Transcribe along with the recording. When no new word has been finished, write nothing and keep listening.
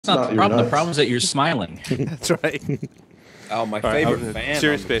not the problem. The problem is that you're smiling. That's right. Oh, my favorite fan.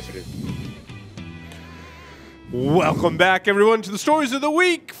 Serious space. Welcome back, everyone, to the stories of the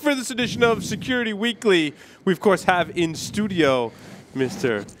week for this edition of Security Weekly. We, of course, have in studio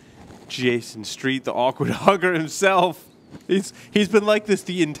Mr. Jason Street, the awkward hugger himself. He's been like this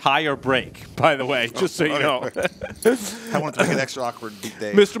the entire break, by the way, just so you know. I wanted to make it extra awkward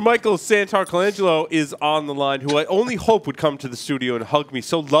day. Mr. Michael Santarcangelo is on the line, who I only hope would come to the studio and hug me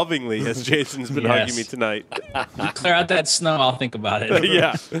so lovingly as Jason's been hugging me tonight. Clear out that snow, I'll think about it.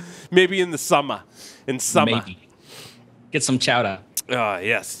 Yeah, maybe in the summer. Maybe. Get some chowder.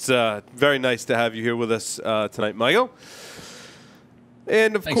 Yes, it's very nice to have you here with us tonight, Michael.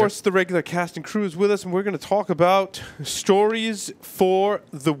 And, of course, the regular cast and crew is with us, and we're going to talk about stories for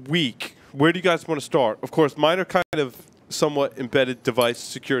the week. Where do you guys want to start? Of course, mine are kind of somewhat embedded device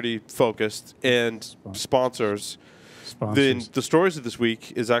security focused and sponsors. Then the stories of this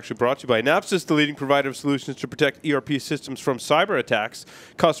week is actually brought to you by Napsys, the leading provider of solutions to protect ERP systems from cyber attacks.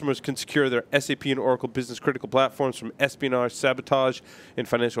 Customers can secure their SAP and Oracle business-critical platforms from espionage, sabotage, and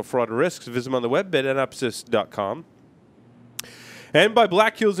financial fraud risks. Visit them on the web at napsys.com. And by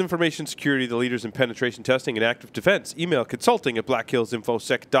Black Hills Information Security, the leaders in penetration testing and active defense. Email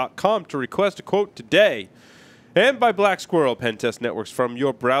consulting@blackhillsinfosec.com to request a quote today. And by Black Squirrel, pen test networks from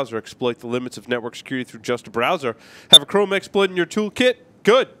your browser. Exploit the limits of network security through just a browser. Have a Chrome exploit in your toolkit?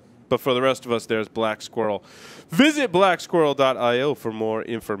 Good. But for the rest of us, there's Black Squirrel. Visit blacksquirrel.io for more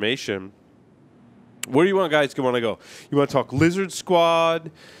information. Where do you guys want to go? You want to talk Lizard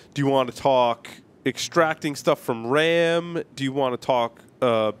Squad? Do you want to talk extracting stuff from RAM? Do you want to talk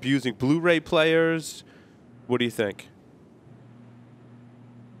abusing Blu-ray players? What do you think?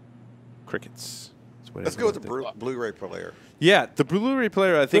 Crickets. Let's go with the Blu-ray player. Yeah, the Blu-ray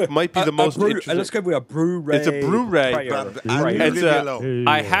player I think might be the most interesting. Let's go with a Blu-ray. It's a Blu-ray.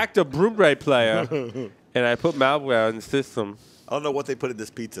 I hacked a Blu-ray player and I put malware on the system. I don't know what they put in this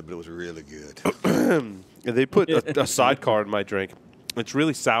pizza, but it was really good. They put a sidecar in my drink. It's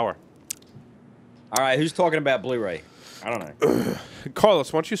really sour. All right, who's talking about Blu-ray? I don't know.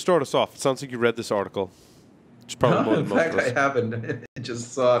 Carlos, why don't you start us off? It sounds like you read this article. It's probably more than most of us. I haven't. I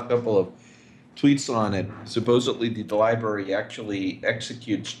just saw a couple of tweets on it. Supposedly, the library actually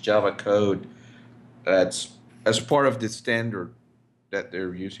executes Java code that's as part of the standard that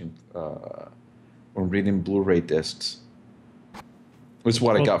they're using when reading Blu-ray discs. That's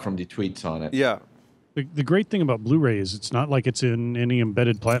what I got from the tweets on it. Yeah. The great thing about Blu-ray is it's not like it's in any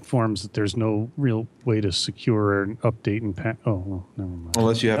embedded platforms that there's no real way to secure and update and oh, well, never mind.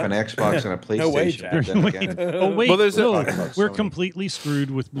 Unless you have an Xbox and a PlayStation. No way, Jack. Oh, wait. Well, there's we're completely screwed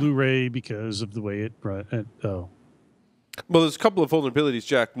with Blu-ray because of the way it... Well, there's a couple of vulnerabilities,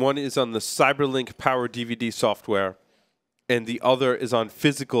 Jack. One is on the CyberLink Power DVD software, and the other is on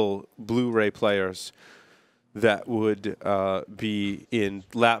physical Blu-ray players that would be in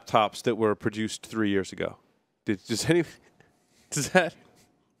laptops that were produced 3 years ago.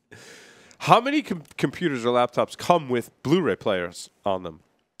 How many computers or laptops come with Blu-ray players on them?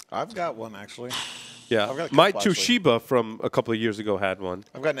 I've got one, actually. Yeah. I've got a couple, My actually. Toshiba from a couple of years ago had one.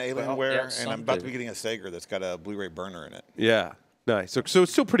 I've got an Alienware, yeah, and I'm about to be getting a Sager that's got a Blu-ray burner in it. Yeah. Nice. So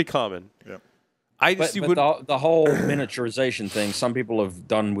it's still pretty common. Yeah. But the whole miniaturization thing, some people have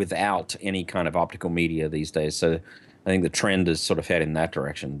done without any kind of optical media these days. So I think the trend is sort of heading in that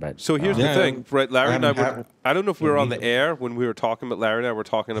direction. But so here's the thing, right? Larry and I don't know if we were on the air when we were talking, but Larry and I were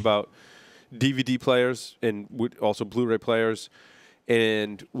talking about DVD players and also Blu-ray players.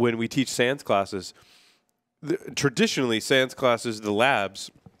 And when we teach SANS classes, traditionally SANS classes, the labs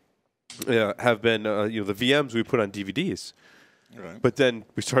have been the VMs we put on DVDs. Right. But then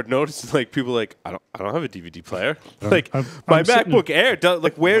we started noticing, like, people like, I don't have a DVD player. Like, my MacBook Air,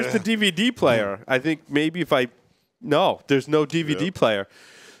 where's the DVD player? I think maybe there's no DVD player.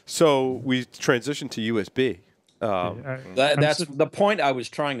 So we transitioned to USB. That's the point I was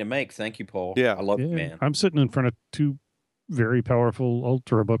trying to make. Thank you, Paul. Yeah. I love it, man. I'm sitting in front of two very powerful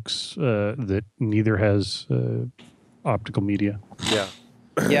Ultrabooks that neither has optical media. Yeah.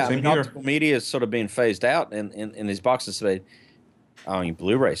 Yeah, optical media is sort of being phased out in these boxes today. I mean,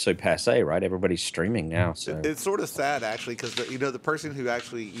 Blu-ray so passe, right? Everybody's streaming now. So it's sort of sad, actually, because the person who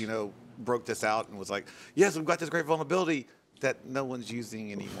actually broke this out and was like, "Yes, we've got this great vulnerability that no one's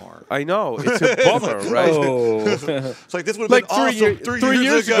using anymore." I know, it's a bummer, right? It's like this would have been awesome 3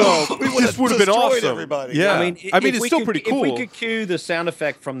 years ago. This would have been awesome. Everybody. Yeah, I mean, it's still pretty cool. If we could cue the sound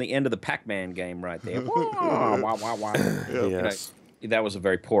effect from the end of the Pac-Man game right there, wah, wah, wah. Yes. That was a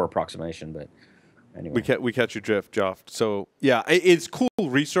very poor approximation, but anyway. We catch your drift, Joff. So, yeah, it's cool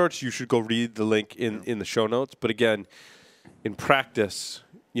research. You should go read the link in the show notes. But again, in practice,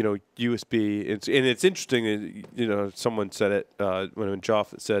 USB. And it's interesting. Someone said it when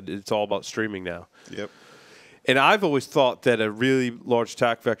Joff said it's all about streaming now. Yep. And I've always thought that a really large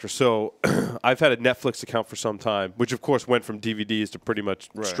attack vector. So I've had a Netflix account for some time, which of course went from DVDs to pretty much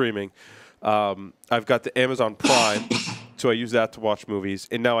streaming. I've got the Amazon Prime, so I use that to watch movies.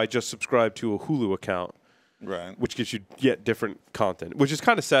 And now I just subscribe to a Hulu account, which gives you yet different content, which is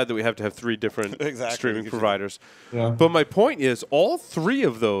kind of sad that we have to have 3 different streaming providers. Yeah. But my point is all 3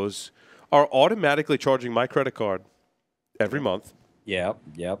 of those are automatically charging my credit card every month. Yep.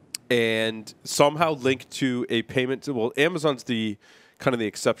 And somehow linked to a payment. Well, Amazon's the kind of the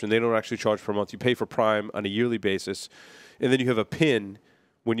exception. They don't actually charge per month. You pay for Prime on a yearly basis, and then you have a PIN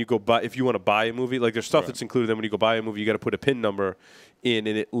when you go buy. If you want to buy a movie, like there's stuff that's included. Then when you go buy a movie, you got to put a PIN number in,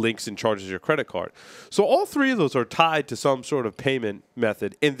 and it links and charges your credit card. So all 3 of those are tied to some sort of payment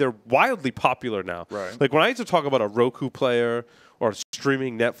method, and they're wildly popular now. Right. Like when I used to talk about a Roku player or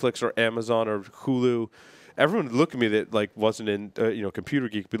streaming Netflix or Amazon or Hulu, everyone would look at me that like wasn't in computer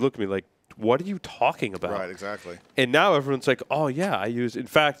geek, would look at me like, what are you talking about? Right, exactly. And now everyone's like, oh yeah, I use. In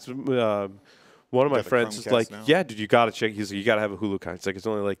fact, one of my friends is like, yeah, dude, you got to check. He's like, you got to have a Hulu account. It's like it's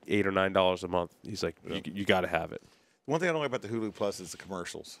only like $8 or $9 a month. He's like, you got to have it. One thing I don't like about the Hulu Plus is the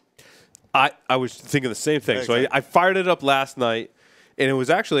commercials. I was thinking the same thing. Exactly. So I fired it up last night, and it was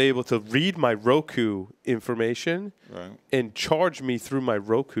actually able to read my Roku information and charge me through my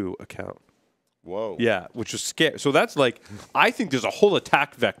Roku account. Whoa. Yeah, which is scary. So that's like, I think there's a whole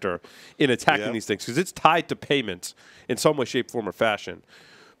attack vector in attacking these things because it's tied to payments in some way, shape, form, or fashion.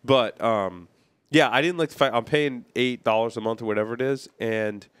 But, yeah, I didn't like the fact I'm paying $8 a month or whatever it is,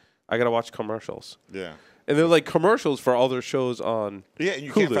 and I got to watch commercials. Yeah. And they're like commercials for other shows on Yeah, and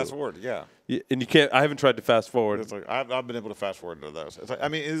you Hulu. can't fast forward. Yeah. And you can't. I haven't tried to fast forward. It's like I've been able to fast forward into those. It's like, I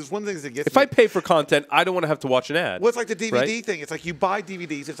mean, it's one of the things that gets. If I pay for content, I don't want to have to watch an ad. Well, it's like the DVD thing. It's like you buy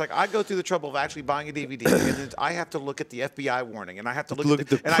DVDs. It's like I go through the trouble of actually buying a DVD, and then I have to look at the FBI warning, and I have to look at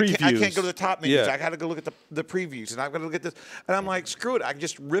the previews. I can't go to the top menus. I got to go look at the previews, and I've got to look at this. And I'm like, screw it. I can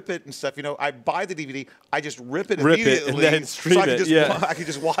just rip it and stuff. I buy the DVD. I just rip it immediately, and then stream I can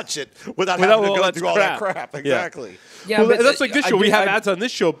just watch it without having to go through all that crap. Exactly. Yeah, well, that's like this show. We have ads on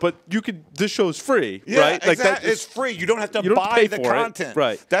this show, but this show is free, right? Like exactly. It's free. You don't have to buy the content.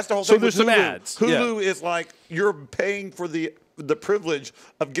 Right. That's the whole thing. So there's some ads. Hulu is like you're paying for the privilege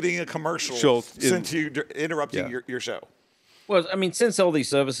of getting a commercial since you interrupting your show. Well, I mean, since all these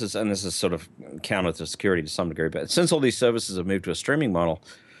services, and this is sort of counter to security to some degree, but since all these services have moved to a streaming model,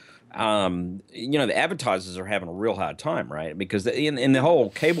 the advertisers are having a real hard time, right? Because in the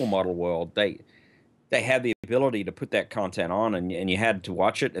whole cable model world, they had the ability to put that content on, and you had to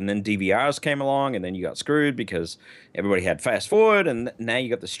watch it, and then DVRs came along, and then you got screwed because everybody had fast forward, and now you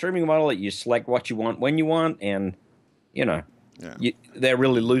got the streaming model that you select what you want when you want, and they're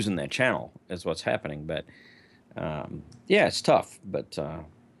really losing their channel is what's happening. But it's tough. But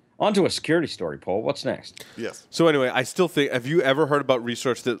on to a security story, Paul. What's next? Yes. So anyway, I still think, have you ever heard about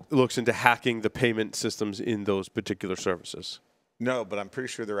research that looks into hacking the payment systems in those particular services? No, but I'm pretty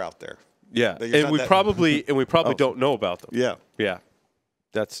sure they're out there. Yeah, and we probably don't know about them. Yeah. Yeah.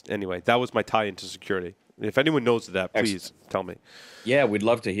 That was my tie into security. If anyone knows that, please tell me. Yeah, we'd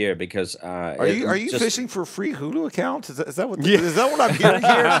love to hear because are you fishing for free Hulu accounts? Is that what I'm hearing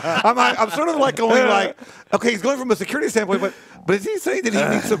here? I'm sort of like going like, okay, he's going from a security standpoint, but is he saying that he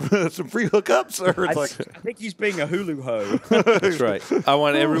needs some free hookups, or it's I think he's being a Hulu hoe. That's right. I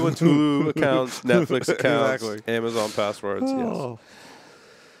want everyone's Hulu accounts, Netflix accounts, Amazon passwords. Yes.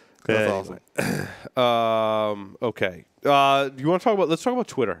 That's awesome. Okay. You want to talk about? Let's talk about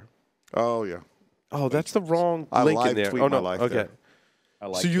Twitter. Oh yeah. Oh, that's the wrong link in there. Oh no. Okay.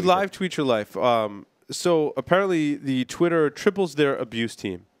 So you live tweet your life. So apparently the Twitter triples their abuse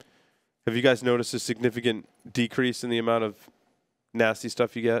team. Have you guys noticed a significant decrease in the amount of nasty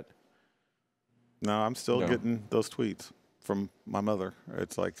stuff you get? No, I'm still getting those tweets from my mother.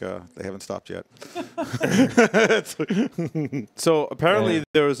 It's like they haven't stopped yet. So apparently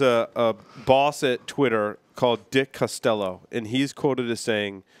there was a boss at Twitter called Dick Costello, and he's quoted as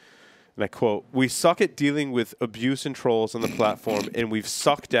saying, and I quote, "We suck at dealing with abuse and trolls on the platform, and we've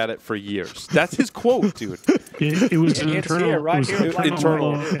sucked at it for years." That's his quote, dude. It was an internal,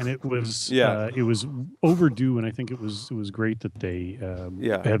 internal, and it was overdue. And I think it was great that they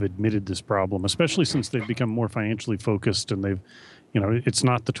have admitted this problem, especially since they've become more financially focused, and they've, it's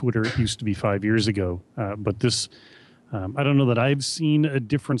not the Twitter it used to be 5 years ago. But this, I don't know that I've seen a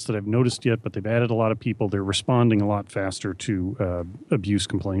difference that I've noticed yet, but they've added a lot of people. They're responding a lot faster to abuse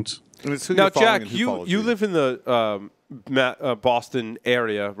complaints. Now, Jack, you live in the Boston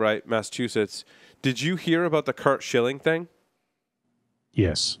area, right? Massachusetts. Did you hear about the Curt Schilling thing?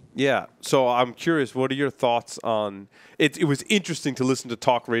 Yes. Yeah. So I'm curious, what are your thoughts on it? It was interesting to listen to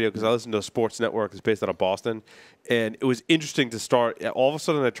talk radio because I listened to a sports network that's based out of Boston. And it was interesting to start. All of a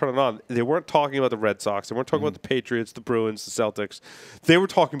sudden, I turned it on. They weren't talking about the Red Sox. They weren't talking about the Patriots, the Bruins, the Celtics. They were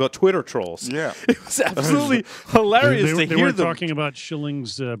talking about Twitter trolls. Yeah. It was absolutely hilarious to hear them. They were talking about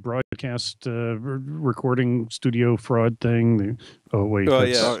Schilling's broadcast recording studio fraud thing. Oh, wait. Oh,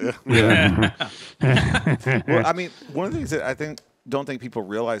 yeah. Well, I mean, one of the things that I don't think people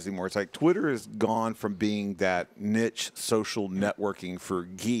realize anymore, it's like Twitter has gone from being that niche social networking for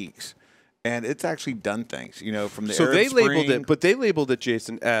geeks, and it's actually done things, from the Arab Spring. They labeled it,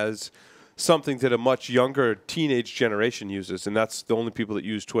 Jason, as something that a much younger teenage generation uses, and that's the only people that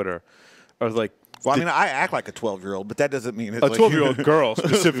use Twitter are like. Well, I mean, I act like a 12-year-old, but that doesn't mean it's a 12-year-old girl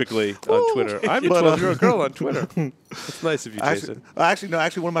specifically on Twitter. I'm a 12-year-old girl on Twitter. It's nice of you, Jason.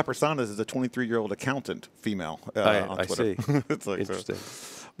 Actually, one of my personas is a 23-year-old accountant female on Twitter. I see. It's like, interesting.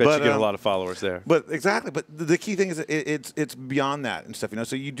 Bet you get a lot of followers there. But exactly. But the key thing is it's beyond that and stuff.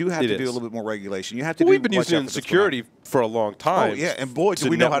 So you do have to do a little bit more regulation. You have to. We've been using it in security for a long time. Oh yeah, and boy, do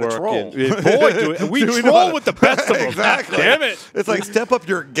we know how to troll. Boy, do we troll with the best of them. Exactly. Damn it! It's like step up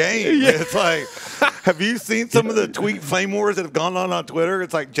your game. Yeah. It's like, have you seen some of the tweet flame wars that have gone on Twitter?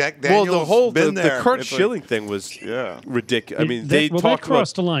 It's like Jack Daniels. Well, the Kurt Schilling thing was ridiculous. I mean, they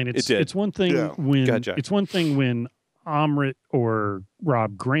crossed the line. It's one thing when Amrit or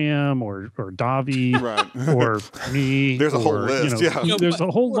Rob Graham or Davi or me. There's a whole list. There's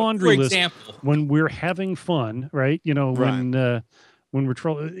a whole laundry list when we're having fun, right? When we're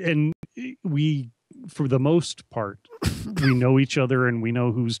trolling, and we, for the most part, we know each other and we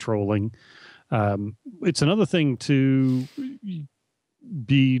know who's trolling. It's another thing to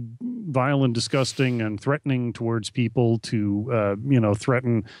be vile and disgusting and threatening towards people, to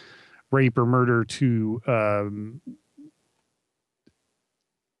threaten rape or murder, to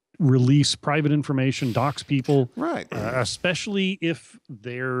release private information, dox people, right? Especially if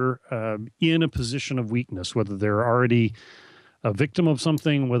they're in a position of weakness, whether they're already a victim of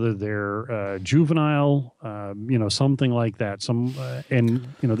something, whether they're juvenile, something like that.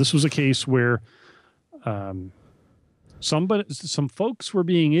 This was a case where some folks were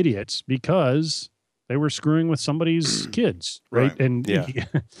being idiots because they were screwing with somebody's kids, right? And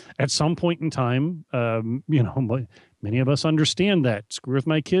at some point in time, many of us understand that. Screw with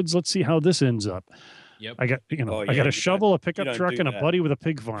my kids. Let's see how this ends up. Yep. I got a shovel, a pickup truck, and a buddy with a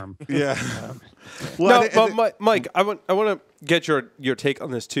pig farm. Yeah. Mike, I want to get your take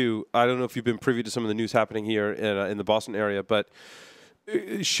on this too. I don't know if you've been privy to some of the news happening here in the Boston area, but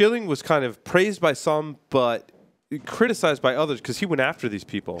Schilling was kind of praised by some, but criticized by others because he went after these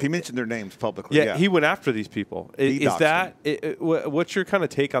people. He mentioned their names publicly. Yeah, he went after these people. What's your kind of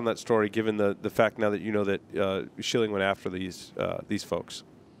take on that story, given the fact now that you know that Schilling went after these folks?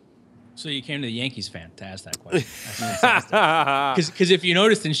 So you came to the Yankees fan to ask that question. Because if you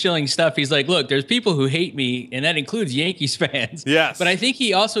noticed in Schilling's stuff, he's like, look, there's people who hate me, and that includes Yankees fans. Yes. But I think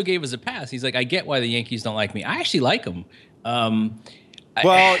he also gave us a pass. He's like, I get why the Yankees don't like me. I actually like them.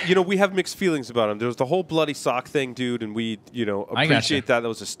 We have mixed feelings about him. There was the whole bloody sock thing, dude, and we, appreciate that. That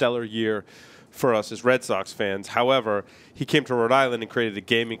was a stellar year for us as Red Sox fans. However, he came to Rhode Island and created a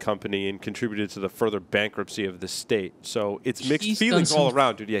gaming company and contributed to the further bankruptcy of the state. So it's mixed feelings all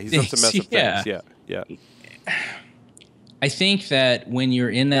around, dude. Yeah, he's done some messed up things. Yeah. I think that when you're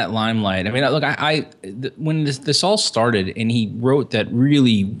in that limelight, I mean, look, when this all started and he wrote that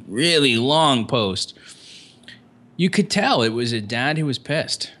really, really long post, you could tell it was a dad who was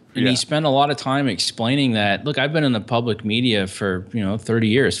pissed. And he spent a lot of time explaining that, look, I've been in the public media for, 30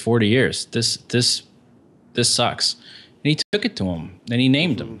 years, 40 years. This sucks. And he took it to him. Then he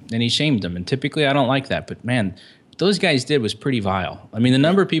named him. Then he shamed him. And typically I don't like that. But, man, what those guys did was pretty vile. I mean, the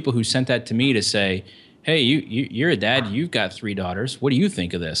number of people who sent that to me to say, hey, you're a dad. You've got 3 daughters. What do you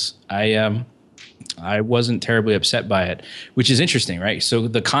think of this? I wasn't terribly upset by it, which is interesting, right? So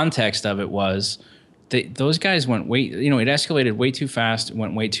the context of it was those guys went it escalated way too fast,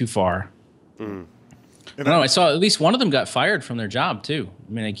 went way too far. I don't know. I saw at least one of them got fired from their job too.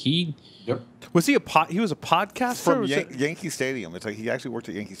 I mean, like he. Yep. Was he he was a podcaster from Yankee Stadium? It's like he actually worked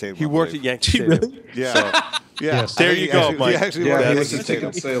at Yankee Stadium. He worked at Yankee Stadium. Yeah. So, yes. There you go, Mike. He actually worked at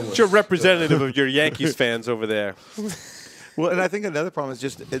Yankee Stadium. You're a representative of your Yankees fans over there. Well, and I think another problem is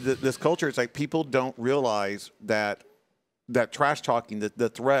just this culture. It's like people don't realize that trash talking, the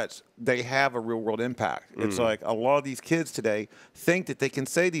threats, they have a real world impact. It's like a lot of these kids today think that they can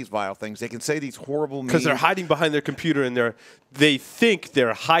say these vile things. They can say these horrible memes. Because they're hiding behind their computer and they think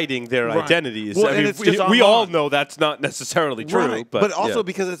they're hiding their identities. Well, I mean, we all know that's not necessarily true. Right. But also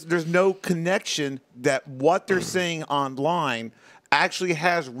because there's no connection that what they're saying online actually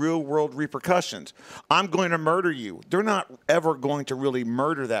has real-world repercussions. I'm going to murder you. They're not ever going to really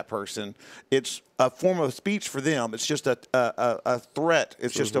murder that person. It's a form of speech for them. It's just a threat.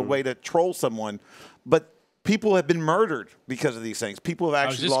 It's just a way to troll someone. But people have been murdered because of these things. People have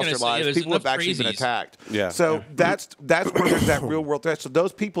actually lost their lives. People have actually been attacked. Yeah. So that's where there's that real world threat. So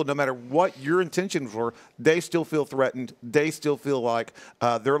those people, no matter what your intentions were, they still feel threatened. They still feel like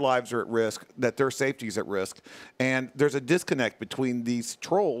their lives are at risk, that their safety is at risk. And there's a disconnect between these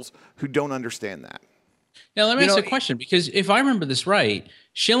trolls who don't understand that. Now, let me ask you a question, because if I remember this right,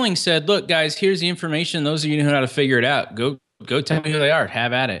 Schilling said, look, guys, here's the information. Those of you who know how to figure it out, go tell me who they are.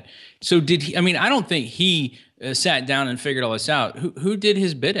 Have at it. So did he? I mean, I don't think he sat down and figured all this out. Who did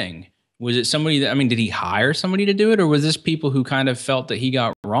his bidding? Was it somebody that, I mean, did he hire somebody to do it, or was this people who kind of felt that he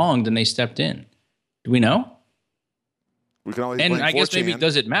got wronged and they stepped in? Do we know? We can always and blame I guess 4chan. maybe,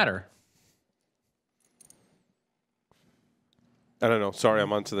 does it matter? I don't know. Sorry,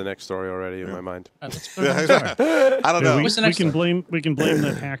 I'm on to the next story already in my mind. I don't know. We can blame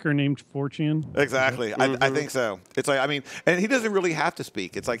that hacker named 4chan. Exactly. I think so. It's like, I mean, and he doesn't really have to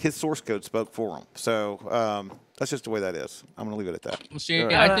speak. It's like his source code spoke for him. So that's just the way that is. I'm going to leave it at that. Well, see,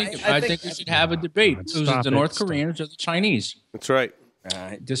 I think we should have a debate. Was it the North Koreans or the Chinese? That's right.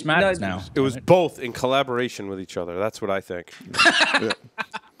 It just matters now. It was both in collaboration with each other. That's what I think. Yeah.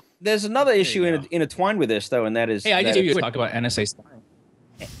 There's another issue intertwined with this, though, and that is... Hey, I did talk about NSA spying.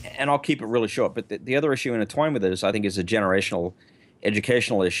 And I'll keep it really short, but the other issue intertwined with this, I think, is a generational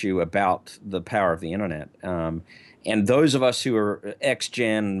educational issue about the power of the internet. And those of us who are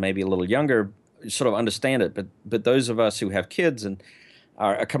X-Gen, maybe a little younger, sort of understand it, but those of us who have kids and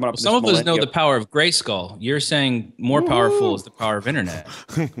are coming up with some of us know the power of Grayskull. You're saying more powerful is the power of internet.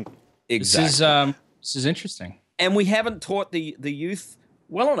 Exactly. This is interesting. And we haven't taught the youth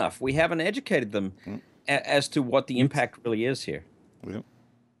well enough. We haven't educated them as to what the impact really is here. Yeah.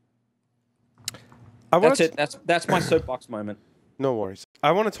 That's it. That's my soapbox moment. No worries.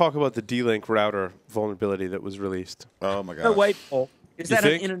 I want to talk about the D-Link router vulnerability that was released. Oh my god. No, wait, Paul. Is that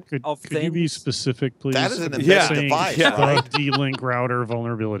an Internet of Could you be specific, please? That is an embedded device. The D-Link router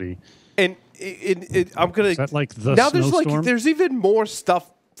vulnerability. And I'm gonna. Is that like the now snowstorm? there's even more stuff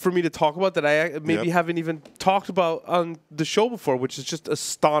for me to talk about that I maybe haven't even talked about on the show before, which is just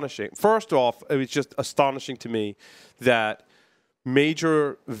astonishing. First off, it was just astonishing to me that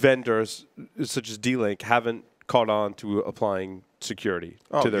major vendors such as D-Link haven't caught on to applying security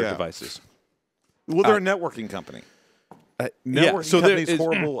to their devices. Well, they're a networking company. Networking companies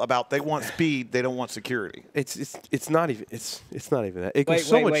horrible about, they want speed, they don't want security. It's not even that. It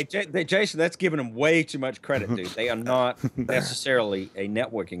goes wait, Jason, that's giving them way too much credit, dude. They are not necessarily a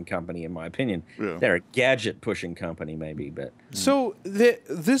networking company, in my opinion. Yeah. They're a gadget pushing company, maybe, but so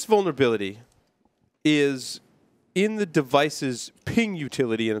this vulnerability is in the device's ping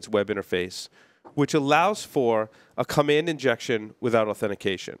utility in its web interface, which allows for a command injection without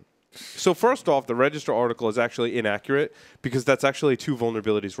authentication. So first off, the register article is actually inaccurate because that's actually two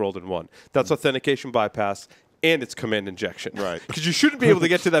vulnerabilities rolled in one. That's authentication bypass and it's command injection. Right. Because you shouldn't be able to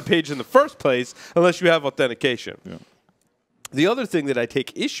get to that page in the first place unless you have authentication. Yeah. The other thing that I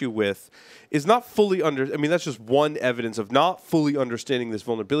take issue with is not fully that's just one evidence of not fully understanding this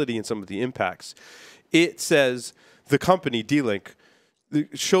vulnerability and some of the impacts. It says the company, D-Link,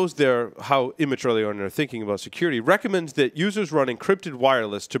 shows how immature they are in their thinking about security, recommends that users run encrypted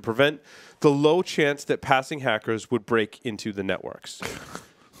wireless to prevent the low chance that passing hackers would break into the networks.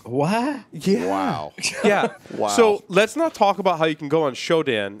 What? Yeah. Wow. Yeah. Wow. So let's not talk about how you can go on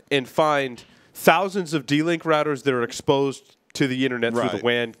Shodan and find thousands of D-Link routers that are exposed to the internet through the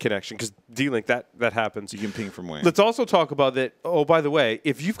WAN connection, because D-Link, that happens. You can ping from WAN. Let's also talk about that, oh, by the way,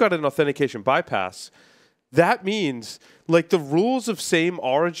 if you've got an authentication bypass, that means, like, the rules of same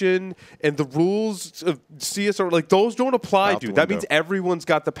origin and the rules of CSR, like, those don't apply, dude. That means everyone's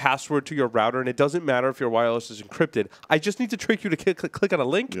got the password to your router, and it doesn't matter if your wireless is encrypted. I just need to trick you to click on a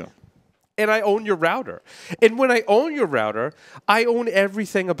link, and I own your router. And when I own your router, I own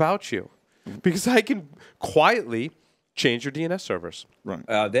everything about you, because I can quietly change your DNS servers. Right.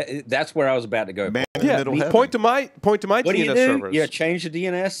 That's where I was about to go. Point to my DNS servers. You change the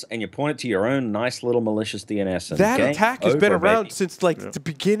DNS and you point it to your own nice little malicious DNS. And that attack has been around since the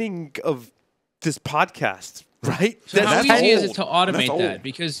beginning of this podcast, right? So how easy is it to automate that?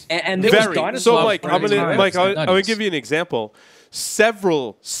 Because and there was dinosaurs. So, Mike, I'm gonna give you an example.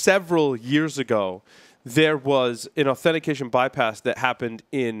 Several years ago, there was an authentication bypass that happened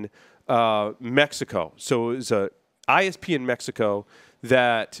in Mexico. So it was a ISP in Mexico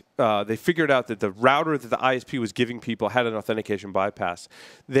that they figured out that the router that the ISP was giving people had an authentication bypass.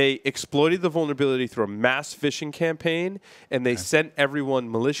 They exploited the vulnerability through a mass phishing campaign, and they sent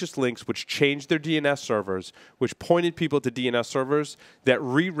everyone malicious links which changed their DNS servers, which pointed people to DNS servers that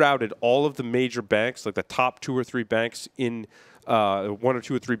rerouted all of the major banks, like the top 2 or 3 banks in 1 or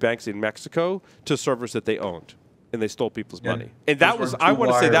 2 or 3 banks in Mexico, to servers that they owned. And they stole people's money. And that was, I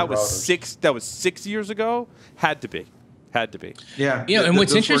want to say that was 6 years ago. Had to be. Yeah. And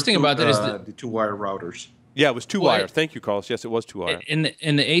what's interesting about that is the 2-wire routers. Yeah, it was 2-wire. Thank you, Carlos. Yes, it was 2-wire. And the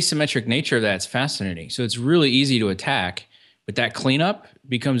asymmetric nature of that's fascinating. So it's really easy to attack, but that cleanup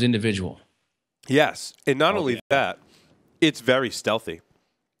becomes individual. Yes, and not only that, it's very stealthy.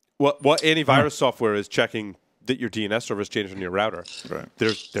 What antivirus software is checking that your DNS server is changed on your router? Right.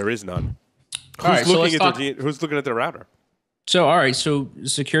 There is none. Who's looking at their router? So, all right. So,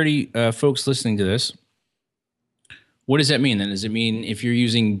 security folks listening to this, what does that mean then? Does it mean if you're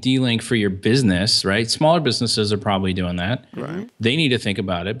using D-Link for your business, right? Smaller businesses are probably doing that. Right. They need to think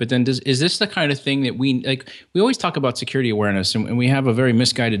about it. But then is this the kind of thing that we always talk about security awareness, and we have a very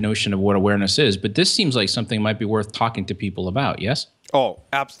misguided notion of what awareness is. But this seems like something might be worth talking to people about, yes? Oh,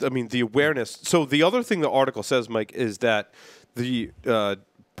 absolutely. I mean, the awareness. So the other thing the article says, Mike, is that the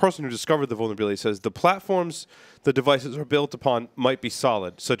person who discovered the vulnerability says the platforms the devices are built upon might be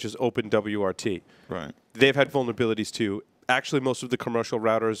solid, such as OpenWRT. Right. They've had vulnerabilities too. Actually, most of the commercial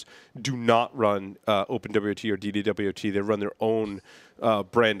routers do not run OpenWRT or DDWRT. They run their own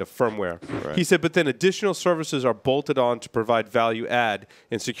brand of firmware. Right. He said, but then additional services are bolted on to provide value add,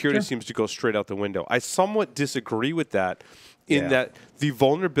 and security seems to go straight out the window. I somewhat disagree with that in that the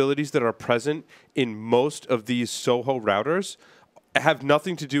vulnerabilities that are present in most of these SOHO routers have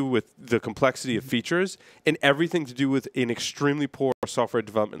nothing to do with the complexity of features and everything to do with an extremely poor software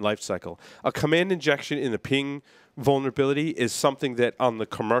development lifecycle. A command injection in the ping vulnerability is something that on the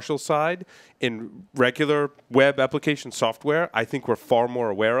commercial side in regular web application software, I think we're far more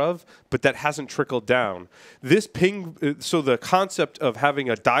aware of, but that hasn't trickled down. This ping, so the concept of having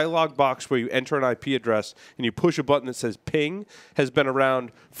a dialog box where you enter an IP address and you push a button that says ping has been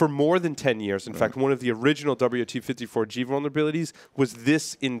around for more than 10 years. In fact, one of the original WT54G vulnerabilities was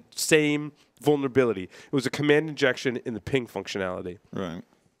this same vulnerability. It was a command injection in the ping functionality. Right.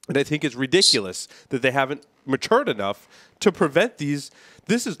 And I think it's ridiculous that they haven't matured enough to prevent these.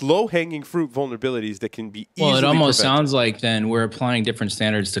 This is low-hanging fruit vulnerabilities that can be easily it almost prevented. Sounds like then we're applying different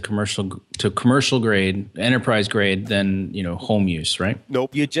standards to commercial grade, enterprise grade than home use, right?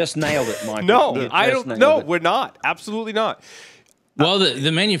 Nope. You just nailed it, Michael. No, I don't. No, we're not. Absolutely not. Well,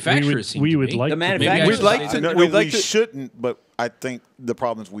 the manufacturers we would like we shouldn't, but I think the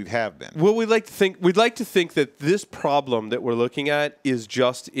problems we have been. Well, we'd like to think that this problem that we're looking at is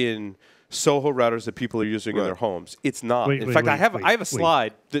just in SOHO routers that people are using in their homes. It's not. In fact, I have a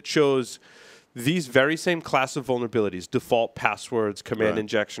slide that shows these very same class of vulnerabilities, default passwords, command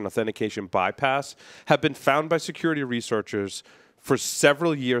injection, authentication, bypass, have been found by security researchers for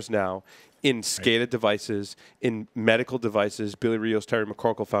several years now in SCADA devices, in medical devices. Billy Rios, Terry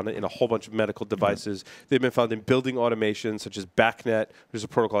McCorkle found it in a whole bunch of medical devices. They've been found in building automation, such as BACnet. There's a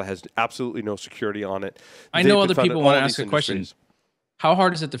protocol that has absolutely no security on it. I know other people want to ask a question. How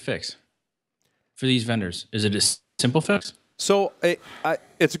hard is it to fix for these vendors? Is it a simple fix? So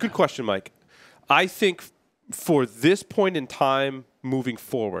it's a good question, Mike. I think for this point in time moving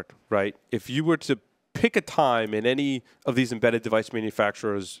forward, right, if you were to pick a time in any of these embedded device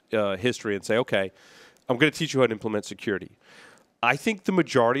manufacturers' history and say, okay, I'm going to teach you how to implement security. I think the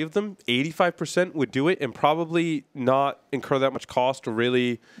majority of them, 85%, would do it and probably not incur that much cost or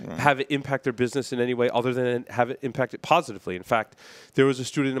really have it impact their business in any way other than have it impact it positively. In fact, there was a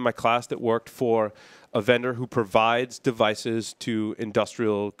student in my class that worked for a vendor who provides devices to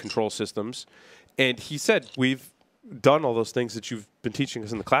industrial control systems, and he said, we've done all those things that you've been teaching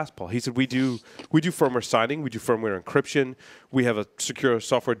us in the class, Paul. He said, we do firmware signing, we do firmware encryption, we have a secure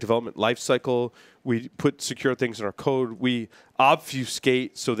software development lifecycle, we put secure things in our code, we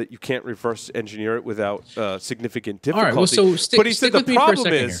obfuscate so that you can't reverse engineer it without significant difficulty. All right, well, so but he said the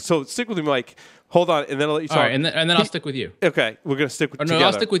problem is, so stick with me, Mike. Hold on, and then I'll let you talk. All right, and then I'll stick with you. Okay, we're going to stick with together. No,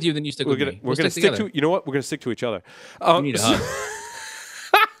 I'll stick with you, then you stick with me. We're going to stick to, you know what? We're going to stick to each other. We need a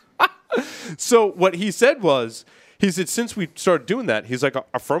hug. So what he said was, he said, since we started doing that, he's like, our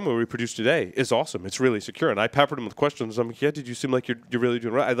firmware we produced today is awesome. It's really secure. And I peppered him with questions. I'm like, yeah, did you seem like you're really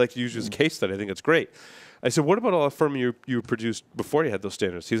doing right? I'd like to use you as a case study. I think it's great. I said, what about all the firmware you produced before you had those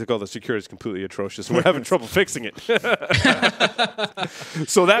standards? He's like, oh, the security is completely atrocious, and we're having trouble fixing it.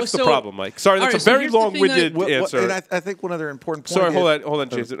 So that's the problem, Mike. Sorry, that's a very long-winded answer. And I think one other important point Sorry, hold on,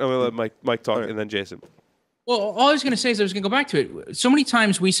 Jason. I'm going to let Mike talk, and then Jason. Well, all I was going to say is I was going to go back to it. So many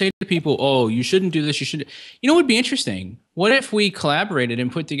times we say to people, "Oh, you shouldn't do this. You should." You know, what would be interesting? What if we collaborated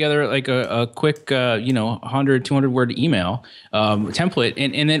and put together like a quick, 100, 200 word email template,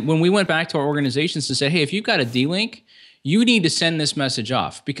 and then when we went back to our organizations and said, "Hey, if you've got a D-Link, you need to send this message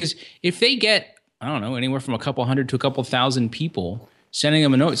off," because if they get, I don't know, anywhere from a couple hundred to a couple thousand people sending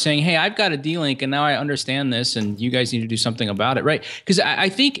them a note saying, "Hey, I've got a D-Link and now I understand this, and you guys need to do something about it," right? Because I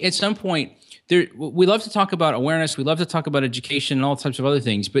think at some point. We love to talk about awareness. We love to talk about education and all types of other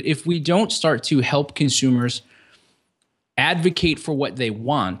things. But if we don't start to help consumers advocate for what they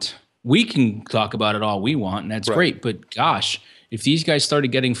want, we can talk about it all we want, and that's great. But gosh, if these guys started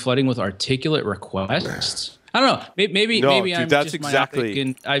getting flooding with articulate requests, I don't know. Maybe I'm just myopic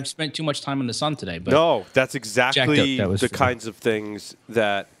and I've spent too much time in the sun today. But no, that's exactly the kinds of things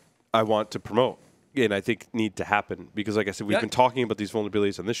that I want to promote, and I think need to happen because, like I said, we've been talking about these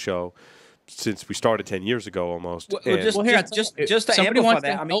vulnerabilities on this show since we started 10 years ago almost. Well, just to amplify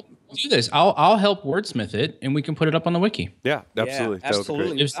that, I mean, do this. I'll help wordsmith it, and we can put it up on the wiki. Yeah, absolutely. Yeah,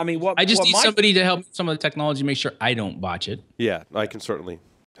 absolutely. I mean, I just need somebody to help some of the technology, make sure I don't botch it. Yeah, I can certainly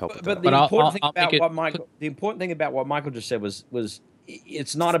help with that. But the important thing about what Michael just said was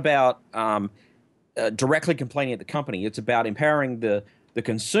it's not about directly complaining at the company. It's about empowering the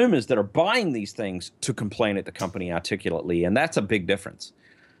consumers that are buying these things to complain at the company articulately, and that's a big difference.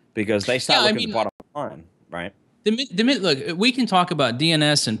 Because they start looking at the bottom line, right? Look, we can talk about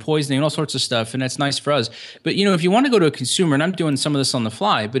DNS and poisoning and all sorts of stuff, and that's nice for us. But, if you want to go to a consumer, and I'm doing some of this on the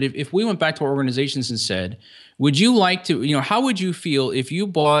fly, but if we went back to our organizations and said, would you like to, how would you feel if you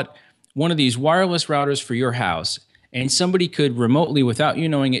bought one of these wireless routers for your house and somebody could remotely, without you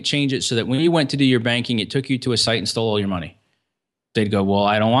knowing it, change it so that when you went to do your banking, it took you to a site and stole all your money? They'd go, well,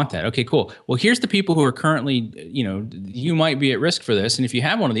 I don't want that. Okay, cool. Well, here's the people who are currently, you might be at risk for this. And if you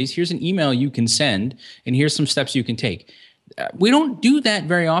have one of these, here's an email you can send, and here's some steps you can take. We don't do that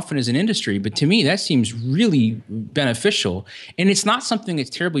very often as an industry, but to me, that seems really beneficial. And it's not something that's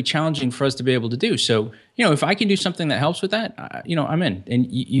terribly challenging for us to be able to do. So, if I can do something that helps with that, I'm in. And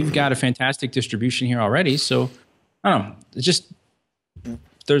you've got a fantastic distribution here already. So, I don't know. It's just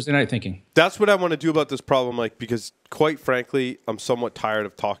Thursday night thinking. That's what I want to do about this problem, Mike, because quite frankly, I'm somewhat tired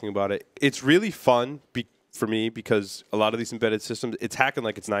of talking about it. It's really fun for me because a lot of these embedded systems, it's hacking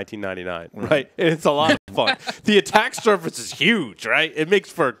like it's 1999, right? And it's a lot of fun. The attack surface is huge, right? It makes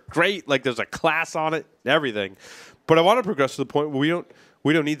for great, like there's a class on it and everything. But I want to progress to the point where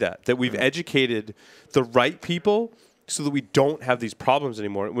we don't need that we've educated the right people so that we don't have these problems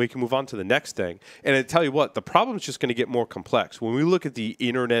anymore and we can move on to the next thing. And I tell you what, the problem is just going to get more complex. When we look at the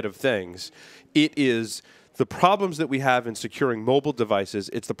Internet of Things, it is the problems that we have in securing mobile devices,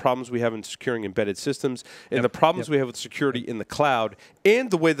 it's the problems we have in securing embedded systems, and the problems we have with security in the cloud,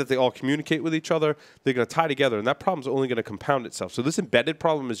 and the way that they all communicate with each other, they're going to tie together, and that problem is only going to compound itself. So this embedded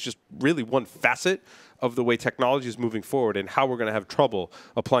problem is just really one facet of the way technology is moving forward and how we're going to have trouble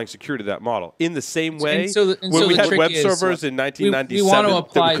applying security to that model. In the same way, when we had web servers in 1997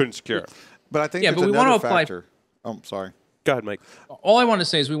 that we couldn't secure. But I think there's another factor. Oh, sorry. Go ahead, Mike. All I want to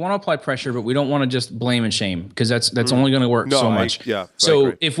say is we want to apply pressure, but we don't want to just blame and shame because that's only going to work so much.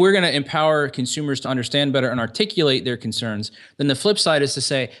 So if we're going to empower consumers to understand better and articulate their concerns, then the flip side is to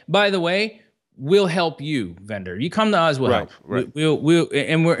say, by the way, we'll help you, vendor. You come to us, we'll help. Right.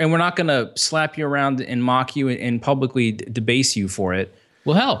 We're not going to slap you around and mock you and publicly debase you for it.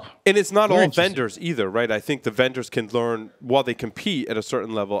 We'll help. And it's not all vendors either, right? I think the vendors can learn, while they compete at a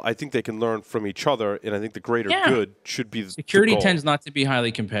certain level, I think they can learn from each other, and I think the greater good should be the security goal. Tends not to be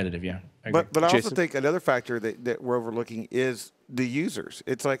highly competitive, But I also think another factor that we're overlooking is the users.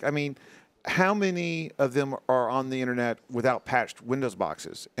 It's like, how many of them are on the internet without patched Windows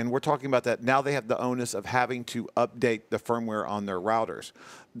boxes? And we're talking about that. Now they have the onus of having to update the firmware on their routers.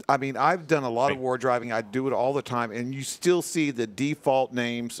 I've done a lot of war driving. I do it all the time. And you still see the default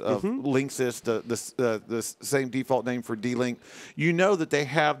names of Linksys, the same default name for D-Link. You know that they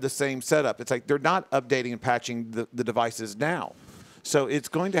have the same setup. It's like they're not updating and patching the devices now. So it's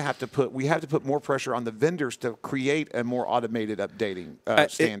going to have to we have to put more pressure on the vendors to create a more automated updating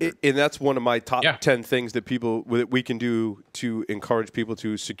standard. And that's one of my top 10 things that we can do to encourage people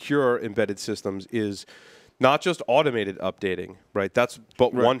to secure embedded systems is not just automated updating, right? That's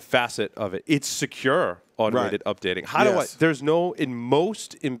one facet of it. It's secure automated updating. In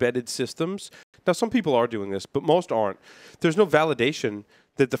most embedded systems, now some people are doing this, but most aren't. There's no validation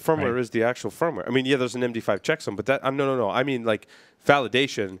that the firmware is the actual firmware. There's an MD5 checksum, but that no. I mean, like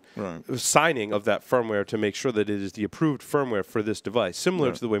validation, signing of that firmware to make sure that it is the approved firmware for this device,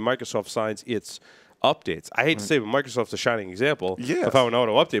 similar to the way Microsoft signs its updates. I hate to say, but Microsoft's a shining example of how an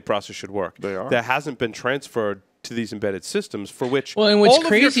auto update process should work. They are. That hasn't been transferred to these embedded systems for which and what's all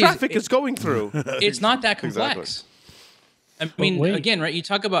of your traffic is going through. It's not that complex. I mean, again, right? You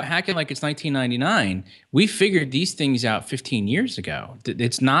talk about hacking like it's 1999. We figured these things out 15 years ago.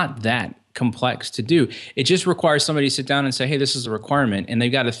 It's not that complex to do. It just requires somebody to sit down and say, hey, this is a requirement, and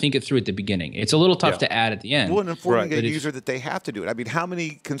they've got to think it through at the beginning. It's a little tough to add at the end. Well, and informing a user that they have to do it. I mean, how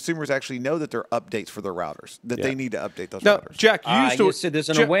many consumers actually know that there are updates for their routers, that they need to update those routers? Jack, you used to... You said there's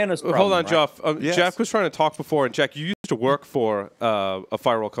an awareness problem, hold on, right? Jeff. Jack was trying to talk before, and Jack, you used to work for a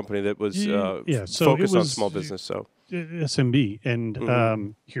firewall company that was focused on small business, SMB.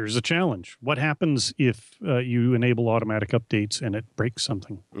 And here's a challenge. What happens if you enable automatic updates and it breaks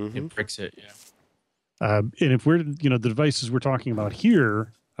something? It breaks it, and if we're, the devices we're talking about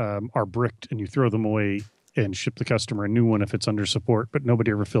here are bricked and you throw them away and ship the customer a new one if it's under support, but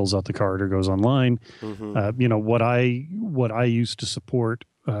nobody ever fills out the card or goes online. What I used to support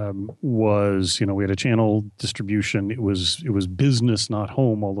was, we had a channel distribution. It was business, not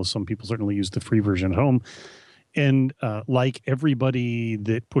home, although some people certainly use the free version at home. And like everybody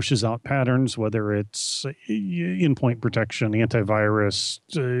that pushes out patterns, whether it's endpoint protection, antivirus,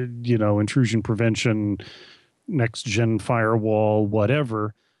 intrusion prevention, next-gen firewall,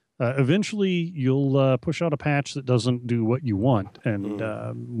 whatever, eventually you'll push out a patch that doesn't do what you want.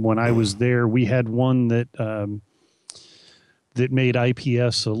 And when I was there, we had one that made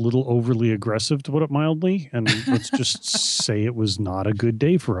IPS a little overly aggressive, to put it mildly. And let's just say it was not a good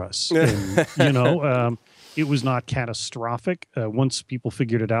day for us. And, it was not catastrophic. Once people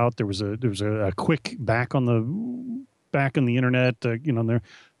figured it out, there was a quick back on the internet. There a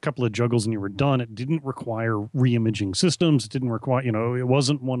couple of juggles and you were done. It didn't require re-imaging systems. It didn't require it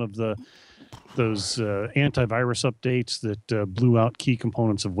wasn't one of those antivirus updates that blew out key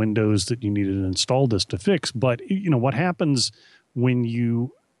components of Windows that you needed to install this to fix. But what happens when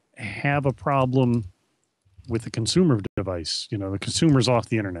you have a problem with the consumer device? The consumer's off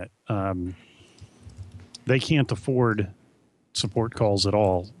the internet. They can't afford support calls at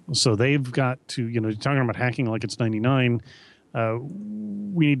all. So they've got to, talking about hacking like it's 99,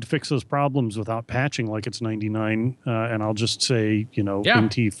 we need to fix those problems without patching like it's 99. And I'll just say,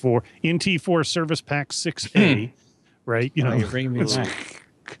 NT4 Service Pack 6A, right? You're bringing me back.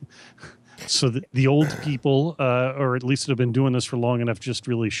 So the old people, or at least that have been doing this for long enough, just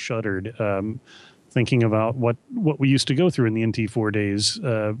really shuddered. Thinking about what we used to go through in the NT4 days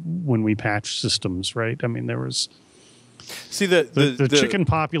when we patched systems, right? I mean, there was... See, the chicken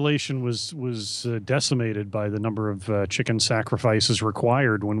population was decimated by the number of chicken sacrifices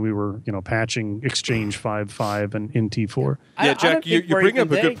required when we were, patching Exchange 5.5 and NT4. Yeah, Jack, you bring up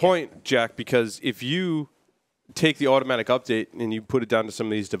a good point, Jack, because if you take the automatic update and you put it down to some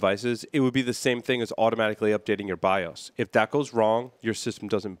of these devices, it would be the same thing as automatically updating your BIOS. If that goes wrong, your system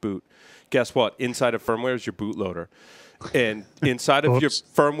doesn't boot. Guess what? Inside of firmware is your bootloader. And inside of your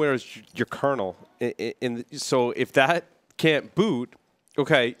firmware is your kernel. So if that can't boot,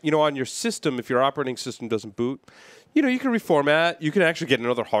 okay, on your system, if your operating system doesn't boot, you can reformat. You can actually get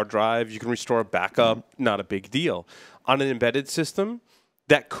another hard drive. You can restore a backup. Not a big deal. On an embedded system,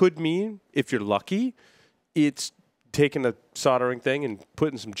 that could mean, if you're lucky, it's taking a soldering thing and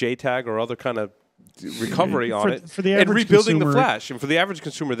putting some JTAG or other kind of recovery on it and rebuilding the flash. And for the average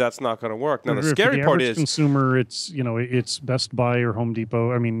consumer, that's not going to work. Now, the scary part is... consumer, it's Best Buy or Home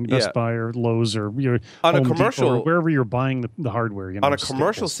Depot. I mean, Best Buy or Lowe's or on Home a commercial, Depot or wherever you're buying the hardware. On a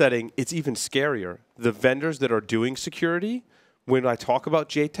commercial setting, it's even scarier. The vendors that are doing security, when I talk about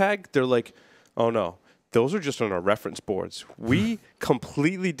JTAG, they're like, oh, no, those are just on our reference boards. We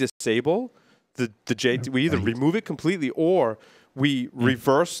completely disable the JTAG. We either remove it completely or we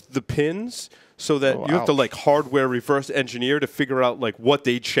reverse the pins so that you have to hardware reverse engineer to figure out what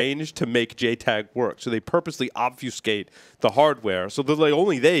they changed to make JTAG work. So they purposely obfuscate the hardware so that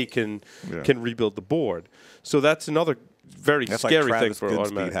only they can rebuild the board. So that's another very scary thing for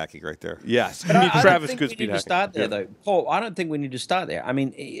automatic speed hacking right there. Yes, but I don't think we need to start there though, Paul. I don't think we need to start there. I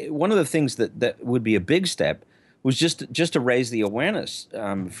mean, one of the things that would be a big step was just to raise the awareness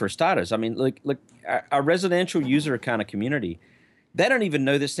for starters. I mean, look, our residential user kind of community, they don't even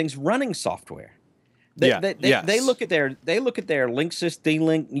know this thing's running software. They look at their Linksys,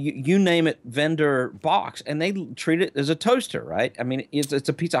 D-Link, you name it, vendor box, and they treat it as a toaster, right? I mean, it's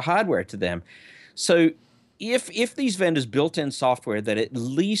a piece of hardware to them. So if these vendors built in software that at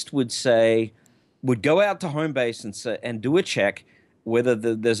least would go out to Homebase and do a check whether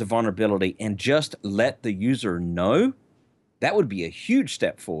there's a vulnerability and just let the user know, that would be a huge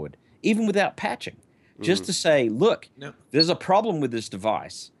step forward, even without patching. Just to say, look, there's a problem with this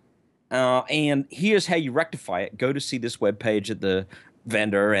device. and here's how you rectify it. Go to see this webpage at the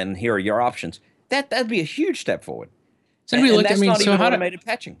vendor, and here are your options. That'd be a huge step forward. So and that's not so even automated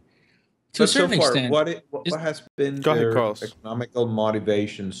patching. To a certain extent, what has been their economical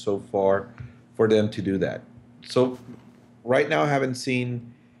motivation so far for them to do that? So right now, I haven't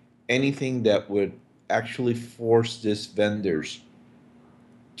seen anything that would actually force these vendors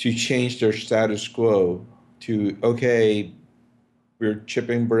to change their status quo to, okay, we're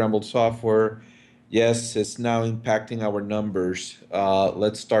shipping brimble software. Yes, it's now impacting our numbers.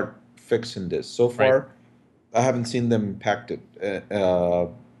 Let's start fixing this. So far, I haven't seen them impacted.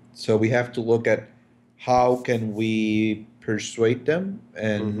 So we have to look at how can we persuade them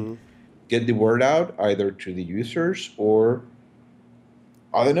and get the word out, either to the users or,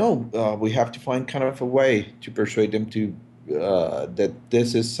 I don't know, we have to find kind of a way to persuade them to that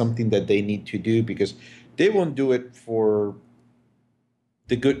this is something that they need to do, because they won't do it for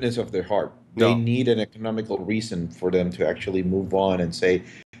the goodness of their heart. No. They need an economical reason for them to actually move on and say,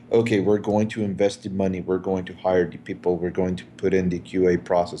 okay, we're going to invest the money, we're going to hire the people, we're going to put in the QA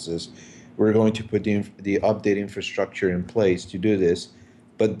processes, we're going to put the update infrastructure in place to do this,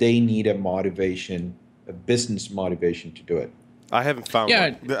 but they need a motivation, a business motivation to do it. I haven't found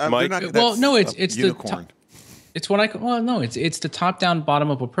one. Mike? It's unicorn. It's the top-down,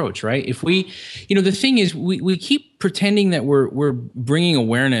 bottom-up approach, right? If we, the thing is, we keep pretending that we're bringing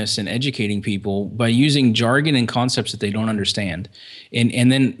awareness and educating people by using jargon and concepts that they don't understand, and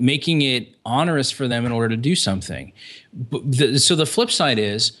then making it onerous for them in order to do something. So the flip side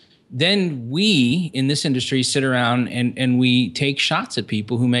is, then we in this industry sit around and we take shots at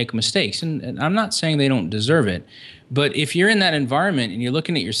people who make mistakes, and I'm not saying they don't deserve it. But if you're in that environment and you're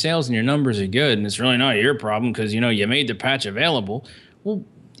looking at your sales and your numbers are good, and it's really not your problem because you made the patch available, well,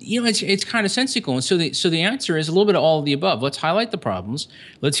 it's kind of sensical. And so the answer is a little bit of all of the above. Let's highlight the problems.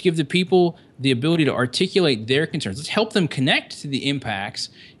 Let's give the people the ability to articulate their concerns. Let's help them connect to the impacts,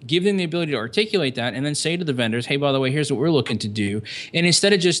 give them the ability to articulate that, and then say to the vendors, hey, by the way, here's what we're looking to do. And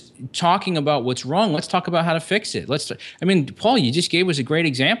instead of just talking about what's wrong, let's talk about how to fix it. Paul, you just gave us a great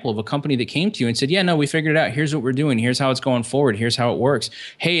example of a company that came to you and said, yeah, no, we figured it out. Here's what we're doing. Here's how it's going forward. Here's how it works.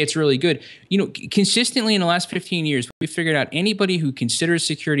 Hey, it's really good. Consistently in the last 15 years, we figured out anybody who considers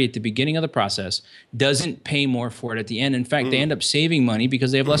security at the beginning of the process doesn't pay more for it at the end. In fact, they end up saving money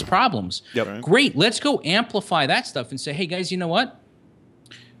because they have less problems. Yep. Great. Let's go amplify that stuff and say, hey, guys, you know what?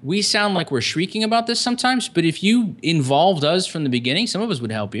 We sound like we're shrieking about this sometimes, but if you involved us from the beginning, some of us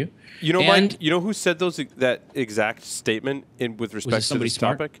would help you. Mike, who said that exact statement with respect to this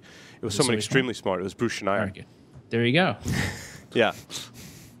topic? It was someone extremely smart. It was Bruce Schneier. Right. There you go. Yeah.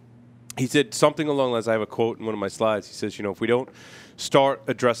 He said something along the lines, I have a quote in one of my slides. He says, if we don't start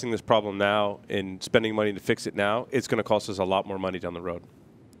addressing this problem now and spending money to fix it now, it's going to cost us a lot more money down the road.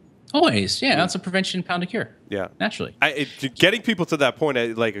 Always, yeah. That's a prevention pound a cure. Yeah, naturally. Getting people to that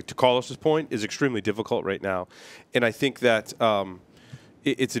point, like to Carlos's point, is extremely difficult right now, and I think that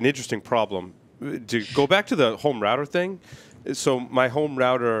it's an interesting problem. To go back to the home router thing, so my home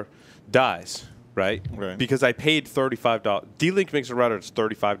router dies, right? Because I paid $35. D-Link makes a router that's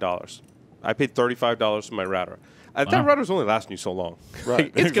 $35. I paid $35 for my router. That router's only lasting you so long.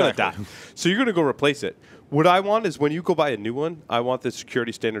 Right, it's gonna die. So you're gonna go replace it. What I want is when you go buy a new one, I want the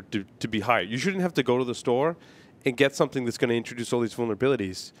security standard to be higher. You shouldn't have to go to the store and get something that's going to introduce all these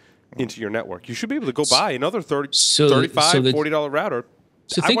vulnerabilities into your network. You should be able to go buy another $35, $40 router.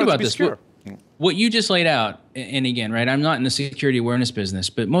 So think about this. What you just laid out, and again, right, I'm not in the security awareness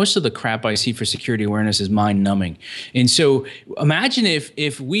business, but most of the crap I see for security awareness is mind-numbing. And so imagine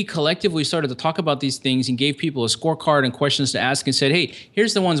if we collectively started to talk about these things and gave people a scorecard and questions to ask and said, hey,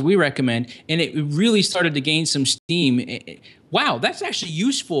 here's the ones we recommend, and it really started to gain some steam. Wow, that's actually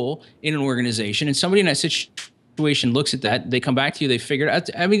useful in an organization. And somebody in that situation looks at that, they come back to you, they figure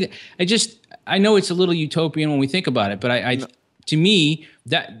it out. I know it's a little utopian when we think about it, but to me,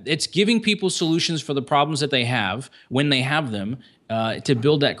 that it's giving people solutions for the problems that they have when they have them to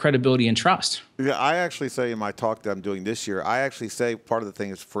build that credibility and trust. Yeah, I actually say in my talk that I'm doing this year, I actually say part of the thing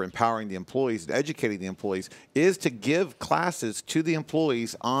is for empowering the employees and educating the employees is to give classes to the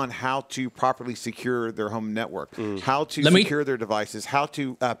employees on how to properly secure their home network, how to secure their devices, how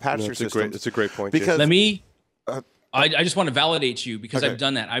to patch their systems. It's a great point. Because I just want to validate you because I've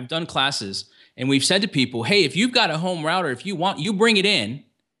done that. I've done classes. And we've said to people, hey, if you've got a home router, if you want, you bring it in.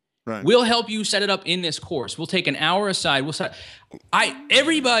 Right. We'll help you set it up in this course. We'll take an hour aside.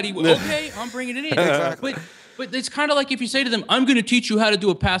 Everybody, okay, I'm bringing it in. Exactly. But it's kind of like if you say to them, I'm going to teach you how to do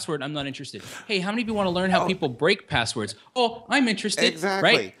a password. I'm not interested. Hey, how many of you want to learn how people break passwords? Oh, I'm interested. Exactly.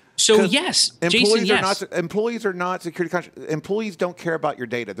 Right? So yes, Jason, yes. Employees are not security conscious. Employees don't care about your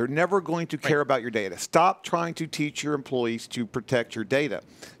data. They're never going to care about your data. Stop trying to teach your employees to protect your data.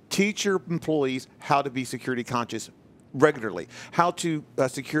 Teach your employees how to be security conscious regularly, how to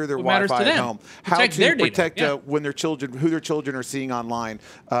secure their Wi-Fi at home, how to protect when their children, who their children are seeing online,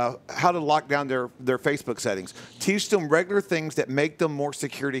 how to lock down their Facebook settings. Teach them regular things that make them more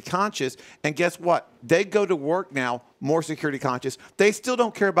security conscious. And guess what? They go to work now more security conscious. They still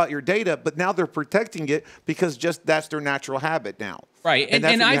don't care about your data, but now they're protecting it because just that's their natural habit now. Right. And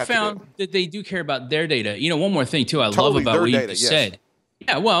I found that they do care about their data. You know, one more thing too I love about what you just said.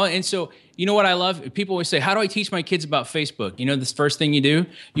 Yeah, well, and so you know what I love? People always say, how do I teach my kids about Facebook? You know, this first thing you do,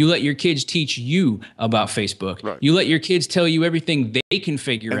 you let your kids teach you about Facebook. Right. You let your kids tell you everything they can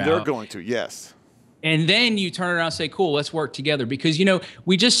figure out. And they're going to, yes. And then you turn around and say, cool, let's work together. Because, you know,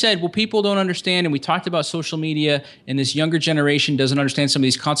 we just said, well, people don't understand. And we talked about social media and this younger generation doesn't understand some of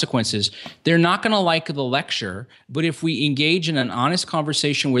these consequences. They're not going to like the lecture. But if we engage in an honest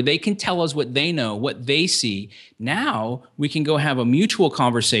conversation where they can tell us what they know, what they see, now we can go have a mutual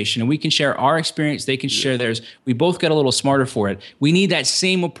conversation and we can share our experience. They can share theirs. We both get a little smarter for it. We need that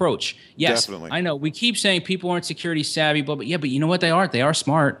same approach. Yes, definitely. I know we keep saying people aren't security savvy, but yeah, but you know what they are? They are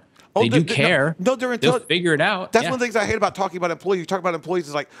smart. They do care. No, they're They'll figure it out. That's one of the things I hate about talking about employees. You talk about employees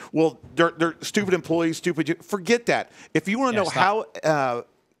is like, well, they're stupid employees, stupid. Forget that. If you want to know how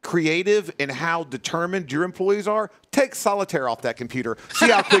creative and how determined your employees are, take solitaire off that computer. See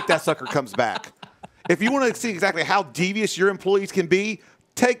how quick that sucker comes back. If you want to see exactly how devious your employees can be,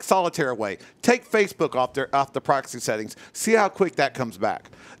 take solitaire away. Take Facebook off the proxy settings. See how quick that comes back.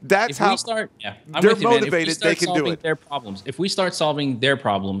 That's how they're motivated. They can do it. Their problems. If we start solving their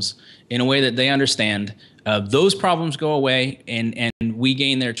problems in a way that they understand, those problems go away, and we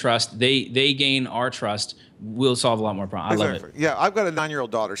gain their trust. They gain our trust. We'll solve a lot more problems. I love it. Yeah, I've got a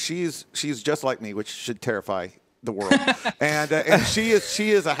 9-year-old daughter. She's just like me, which should terrify the world. And she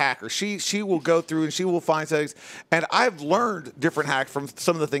is a hacker. She will go through and she will find settings. And I've learned different hacks from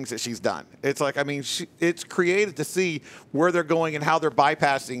some of the things that she's done. It's like, I mean, it's created to see where they're going and how they're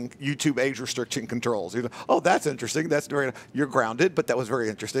bypassing YouTube age restriction controls. You know, oh, that's interesting. That's very, you're grounded, but that was very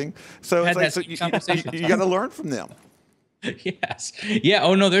interesting. So it's like, you got to learn from them. Yes. Yeah.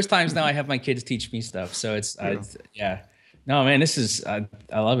 Oh no, there's times now I have my kids teach me stuff. So it's yeah. No, man, this is I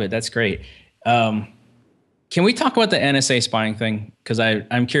love it. That's great. Can we talk about the NSA spying thing? Because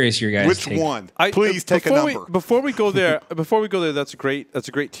I'm curious your guys' Which one? Please take a number. Before we go there, that's a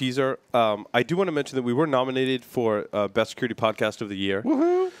great teaser. I do want to mention that we were nominated for Best Security Podcast of the Year.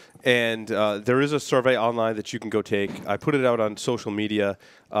 Woohoo! And there is a survey online that you can go take. I put it out on social media.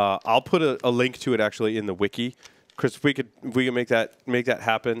 I'll put a link to it actually in the wiki. Chris, if we can make that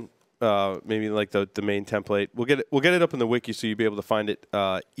happen. Maybe like the main template. We'll get it up in the wiki so you'll be able to find it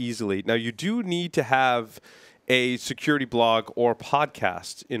easily. Now you do need to have a security blog or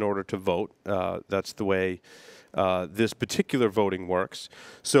podcast in order to vote. That's the way this particular voting works.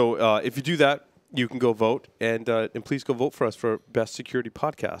 So if you do that, you can go vote and please go vote for us for Best Security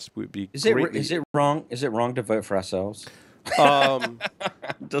Podcast. Would be is it wrong to vote for ourselves?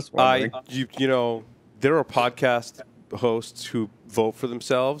 Just wondering. You know, there are podcast hosts who vote for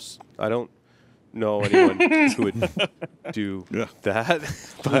themselves. I don't know anyone who would do that.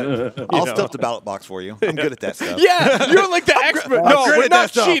 But I'll stuff the ballot box for you. I'm good at that stuff. Yeah, you're like the expert. No, we're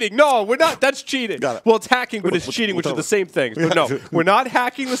not cheating. No, we're not. That's cheating. Well, it's hacking, but it's cheating, which is the same thing. But no, we're not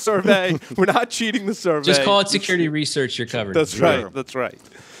hacking the survey. We're not cheating the survey. Just call it security research. You're covered. That's right. That's right.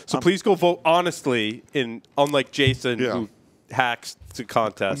 So please go vote honestly. Unlike Jason, who hacks to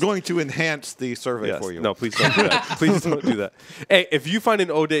contest. I'm going to enhance the survey for you. No, please don't do that. Please don't do that. Hey, if you find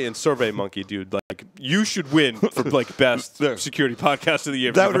an O'Day and Survey Monkey, dude, like you should win for like Best Security Podcast of the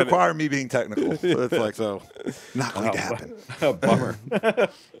Year. That would require me being technical. It's like so not going to happen. Bummer.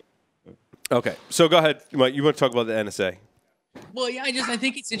 Okay, so go ahead. You want to talk about the NSA? Well, yeah, I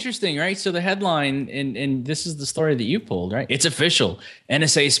think it's interesting, right? So the headline, and this is the story that you pulled, right? It's official.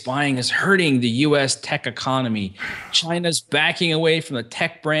 NSA spying is hurting the U.S. tech economy. China's backing away from the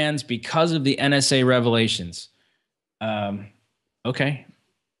tech brands because of the NSA revelations. Okay.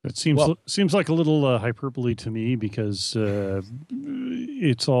 It seems like a little hyperbole to me because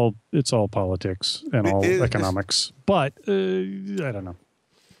it's all politics and all economics. But I don't know.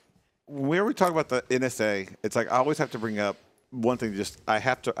 Where we talk about the NSA, it's like I always have to bring up one thing. Just I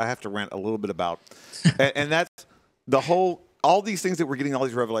have to rant a little bit about, and that's the whole. All these things that we're getting, all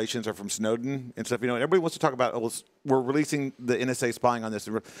these revelations are from Snowden and stuff. You know, and everybody wants to talk about. We're releasing the NSA spying on this,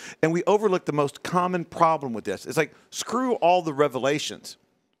 and we overlook the most common problem with this. It's like screw all the revelations.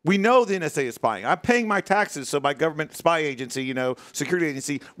 We know the NSA is spying. I'm paying my taxes, so my government spy agency, security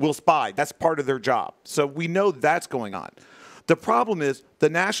agency will spy. That's part of their job. So we know that's going on. The problem is the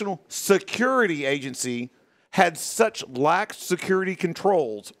National Security Agency had such lax security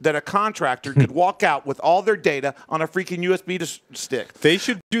controls that a contractor could walk out with all their data on a freaking USB stick. They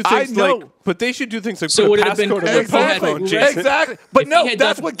should do things but they should do things like so put would a it have been passcode cool in their phone, Jason. Exactly. But no,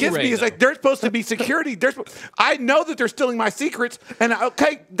 that's what gets Blu-ray, me is like there's supposed to be security. I know that they're stealing my secrets, and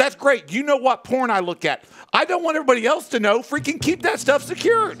okay, that's great. You know what porn I look at. I don't want everybody else to know. Freaking keep that stuff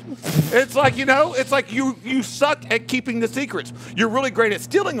secured. It's like, it's like you suck at keeping the secrets. You're really great at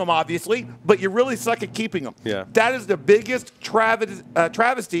stealing them, obviously, but you really suck at keeping them. Yeah. That is the biggest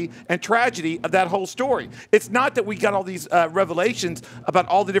travesty and tragedy of that whole story. It's not that we got all these revelations about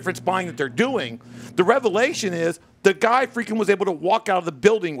all the different spying that they're doing. The revelation is the guy freaking was able to walk out of the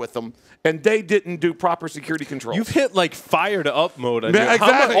building with them, and they didn't do proper security control. You've hit like fired up mode. Yeah,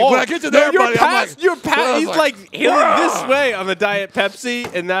 exactly. When I get to there, buddy, he's like hitting this way on the Diet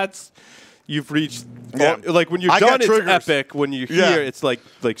Pepsi, and that's you've reached. Yeah. Like when you're done, it's epic. When you hear, it's like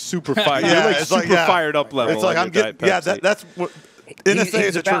super fired. You're like super fired up level. It's like I'm getting. Yeah, that's what. NSA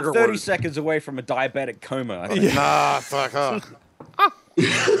is a trigger about 30 word. seconds away from a diabetic coma. I think. Yeah. Nah, fuck off.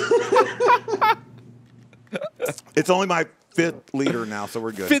 It's only my 5th liter now, so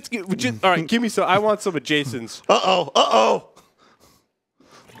we're good. All right, give me some. I want some of Jason's. Uh-oh.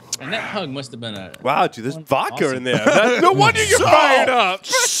 And that hug must have been a... Wow, dude, there's vodka in there. No wonder you're fired up.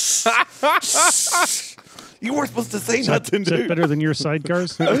 You weren't supposed to say nothing, dude. Is that better than your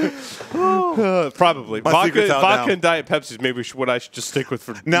sidecars? Probably. Vodka and Diet Pepsi is maybe what I should just stick with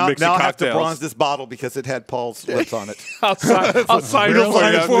for mixing cocktails. Now I have to bronze this bottle because it had Paul's lips on it. I'll sign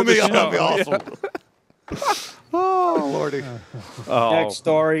it for me. That'll be awesome. Oh, Lordy. Next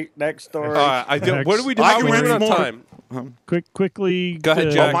story. All right. What do we do? How are we doing on time? Quickly. Go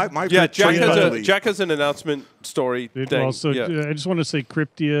ahead, Jack. Jack has an announcement story thing. Also, I just want to say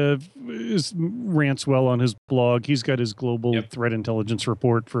Cryptia rants well on his blog. He's got his global threat intelligence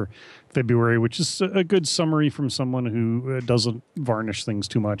report for February, which is a good summary from someone who doesn't varnish things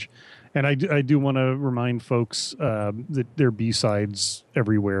too much. And I do want to remind folks that there are B-Sides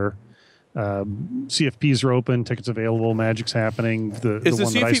everywhere. CFPs are open, tickets available, magic's happening. The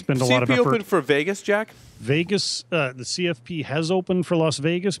one that I spend a lot of effort. Open for Vegas, Jack? Vegas, the CFP has opened for Las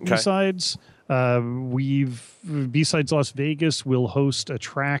Vegas. B-Sides, B-Sides Las Vegas will host a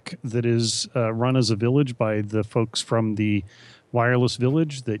track that is run as a village by the folks from the Wireless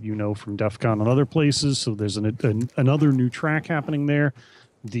Village that you know from DEF CON and other places. So there's another new track happening there.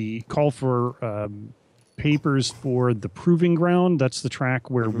 The call for papers for the Proving Ground. That's the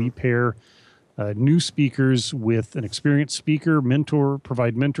track where we pair new speakers with an experienced speaker,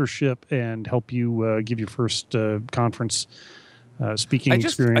 provide mentorship, and help you give your first conference speaking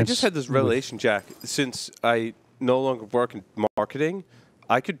experience. I just had this revelation, Jack. Since I no longer work in marketing,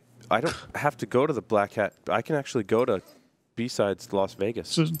 I don't have to go to the Black Hat. I can actually go to B-Sides Las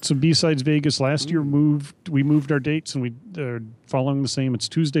Vegas. So B-Sides Vegas last year we moved our dates, and we are following the same. It's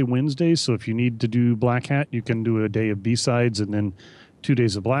Tuesday, Wednesday. So if you need to do Black Hat, you can do a day of B-Sides and then 2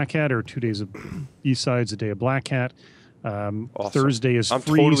 days of Black Hat, or 2 days of B-Sides, a day of Black Hat. Awesome. Thursday is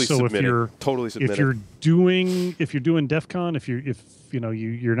free. Totally so submitted. if you're doing DEF CON, if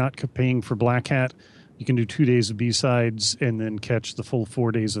you're not paying for Black Hat, you can do 2 days of B-Sides and then catch the full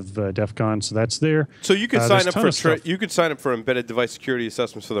 4 days of DEF CON. So that's there. So you could sign up for embedded device security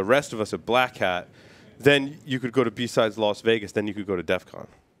assessments for the rest of us at Black Hat. Then you could go to B-Sides Las Vegas. Then you could go to DEF CON.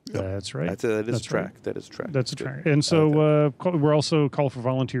 That's right. That is a track. That's a track. And so we're also Call for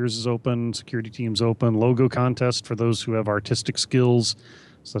Volunteers is open. Security teams open. Logo contest for those who have artistic skills.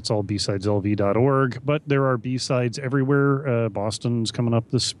 So that's all bsideslv.org. But there are B-Sides everywhere. Boston's coming up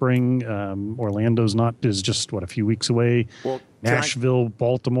this spring. Orlando's is just, a few weeks away. Well, Nashville,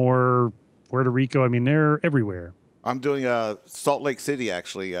 Baltimore, Puerto Rico. I mean, they're everywhere. I'm doing Salt Lake City,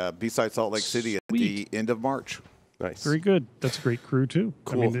 actually. B-Side Salt Lake City at the end of March. Nice. Very good. That's a great crew, too.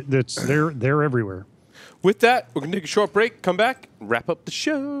 Cool. I mean, they're everywhere. With that, we're going to take a short break, come back, wrap up the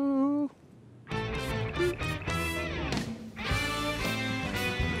show.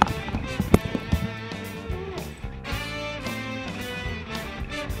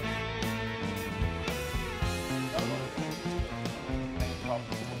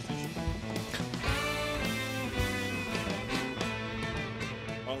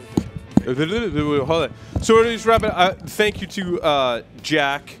 Hold on. So we're just wrapping up. Thank you to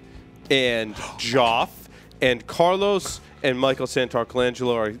Jack and Joff and Carlos and Michael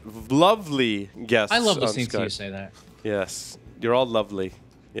Santarcangelo, our lovely guests. I love listening to you say that. Yes. You're all lovely.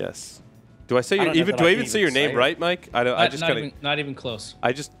 Yes. Do I say your even? Do I even say your name right, Mike? I don't. I just not even close.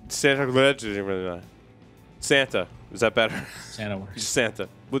 I just Santa. Santa. Is that better? Santa works. Just Santa.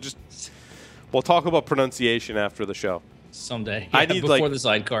 We'll talk about pronunciation after the show. Someday. I need before the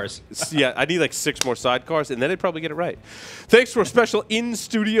sidecars. Yeah, I need like 6 more sidecars, and then I'd probably get it right. Thanks to our special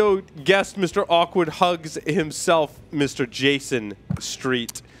in-studio guest, Mr. Awkward Hugs himself, Mr. Jason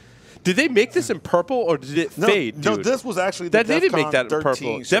Street. Did they make this in purple or did it fade? No, this was actually the they didn't make that in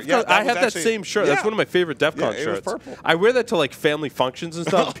purple. DEFCON, I have that same shirt. Yeah. That's one of my favorite DEFCON shirts. It was purple. I wear that to like family functions and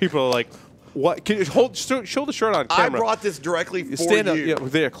stuff. People are like, "What? Can you show the shirt on camera?" I brought this directly for Stand you. Up. Yeah,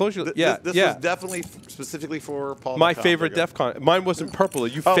 there. Close your. This was definitely specifically for Paul. My favorite DEFCON. Mine wasn't purple.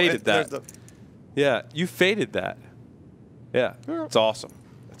 You faded that. Yeah, you faded that. Yeah, it's awesome.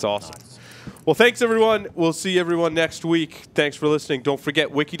 It's awesome. Nice. Well, thanks, everyone. We'll see everyone next week. Thanks for listening. Don't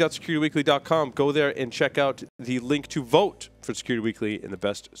forget wiki.securityweekly.com. Go there and check out the link to vote for Security Weekly in the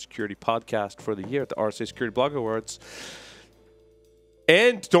best security podcast for the year at the RSA Security Blog Awards.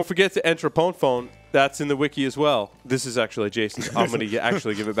 And don't forget to enter a phone. That's in the wiki as well. This is actually Jason's. I'm going to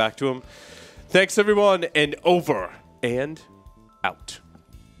actually give it back to him. Thanks, everyone, and over and out.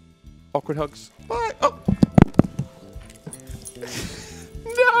 Awkward Hugs. Bye. Oh.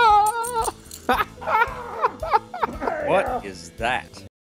 No! What is that?